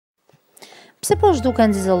Pse po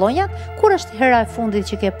zhduken xixellonjat? Kur është hera e fundit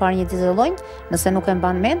që ke parë një xixellonjë? Nëse nuk e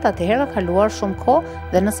mban mend, atëherë ka kaluar shumë kohë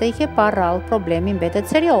dhe nëse i ke parë rrallë, problemi mbetet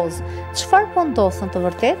serioz. Çfarë po ndodh në të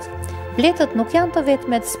vërtetë? Bletët nuk janë të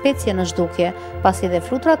vetmet specie në zhdukje, pasi dhe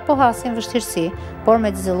flutrat po hasin vështirësi, por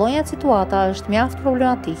me xixellonjat situata është mjaft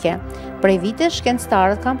problematike. Prej vitesh,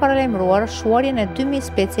 shkencëtarët kanë paralajmëruar shuarjen e 2000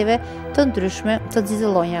 specieve të ndryshme të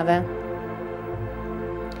xixellonjave.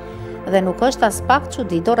 Dhe nuk është as pak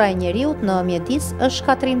çuditëra e njeriut në mjedis është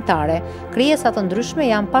shkatrimtare. Krijesa të ndryshme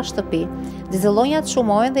janë pa shtëpi. Xixellonjat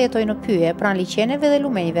shumohen dhe jetojnë në pyje, pranë liqeneve dhe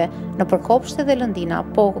lumenjve, në përkopshte dhe lëndina,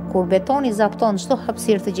 po kur betoni zapton çdo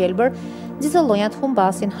hapësirë të gjelbër, xixellonjat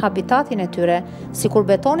humbasin habitatin e tyre. Sikur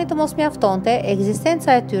betoni të mos mjaftonte,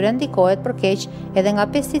 ekzistenca e tyre ndikohet për keq edhe nga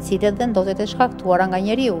pesticidet dhe ndotjet e shkaktuara nga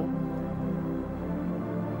njeriu.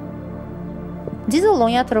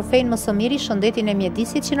 Xixellonjat rrëfejnë më së miri shëndetin e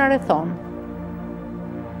mjedisit që na rrethon.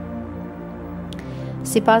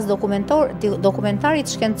 Sipas dokumentarit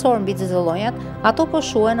shkencor mbi xixellonjat, ato po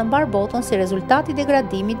shuhen në mbar botën si rezultat i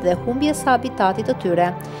degradimit dhe humbjes së habitatit të tyre,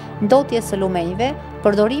 ndotjes së lumenjve,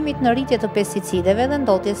 përdorimit në rritje të pesticideve dhe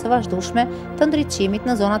ndotjes së vazhdueshme të ndriçimit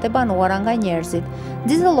në zonat e banuara nga njerëzit.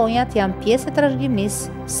 Xixellonjat janë pjesë e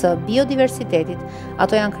trashëgimisë së biodiversitetit.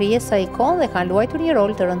 Ato janë krijesa ikon dhe kanë luajtur një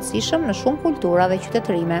rol të rëndësishëm në shumë kultura dhe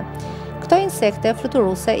qytetërime. Këto insekte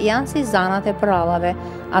fluturuese janë si zanat e përrallave.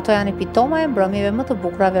 Ato janë epitoma e mbrëmjeve më të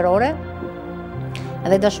bukura verore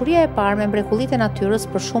dhe dashuria e parë me mrekullitë e natyrës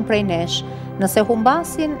për shumë prej nesh. Nëse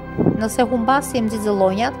humbasim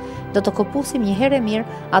xixellonjat, do të këpusim një herë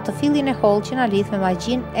mirë atë fillin e hollë që na lidh me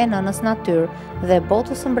magjinë e nënës natyrë dhe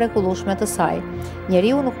botës së mrekullueshme të saj.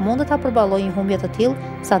 Njeriu nuk mund të ta përballojë një humbje të tillë,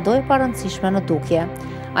 sado e parëndësishme në dukje.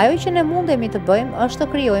 Ajo që ne mundemi të bëjmë është të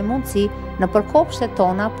krijojmë mundësi në përkopshtet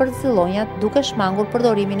tona për xixellonjat duke shmangur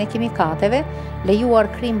përdorimin e kimikateve, lejuar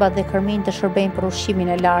krimbat dhe kërmin të shërbejnë për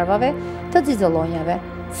ushqimin e larvave të xixellonjave,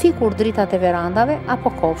 fikur dritat e verandave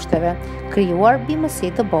apo kopshteve, krijuar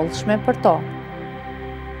bimësi të bollshme për to.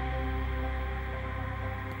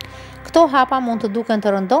 Këto hapa mund të duken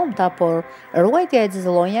të rëndomta, por ruajtja e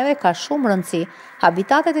xixellonjave ka shumë rëndësi.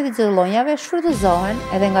 Habitatet e xixellonjave shfrytëzohen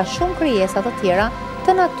edhe nga shumë krijesa të tjera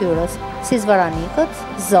të natyrës, si zvaranikët,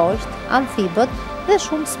 zogjt, amfibët dhe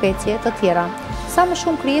shumë specie të tjera. Sa më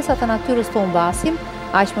shumë krijesa të natyrës të humbasim,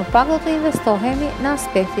 aq më pak do të investohemi në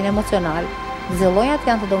aspektin emocional. Xixellonjat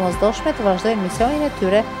janë të domosdoshme të vazhdojnë misionin e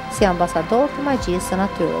tyre si ambasador të magjisë së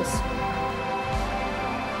natyrës.